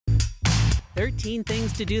13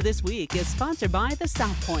 Things to Do This Week is sponsored by the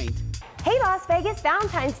South Point. Hey Las Vegas,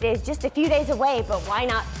 Valentine's Day is just a few days away, but why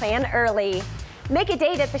not plan early? Make a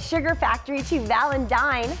date at the Sugar Factory to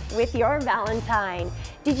Valentine with your Valentine.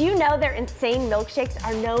 Did you know their insane milkshakes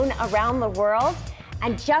are known around the world?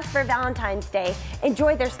 And just for Valentine's Day,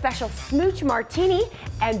 enjoy their special Smooch Martini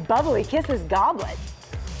and Bubbly Kisses goblet.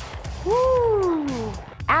 Woo!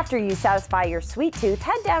 After you satisfy your sweet tooth,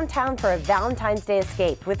 head downtown for a Valentine's Day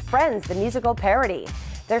escape with Friends, the musical parody.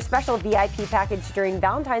 Their special VIP package during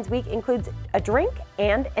Valentine's Week includes a drink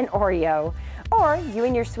and an Oreo. Or you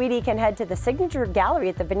and your sweetie can head to the Signature Gallery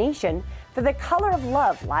at the Venetian for the Color of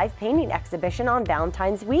Love live painting exhibition on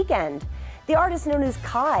Valentine's weekend. The artist known as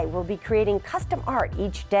Kai will be creating custom art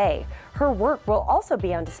each day. Her work will also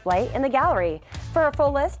be on display in the gallery. For a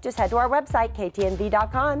full list, just head to our website,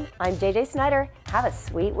 ktnv.com. I'm JJ Snyder. Have a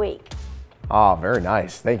sweet week. Oh, very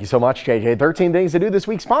nice. Thank you so much, JJ. 13 Things to Do This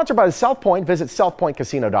Week, sponsored by the South Point. Visit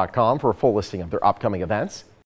southpointcasino.com for a full listing of their upcoming events.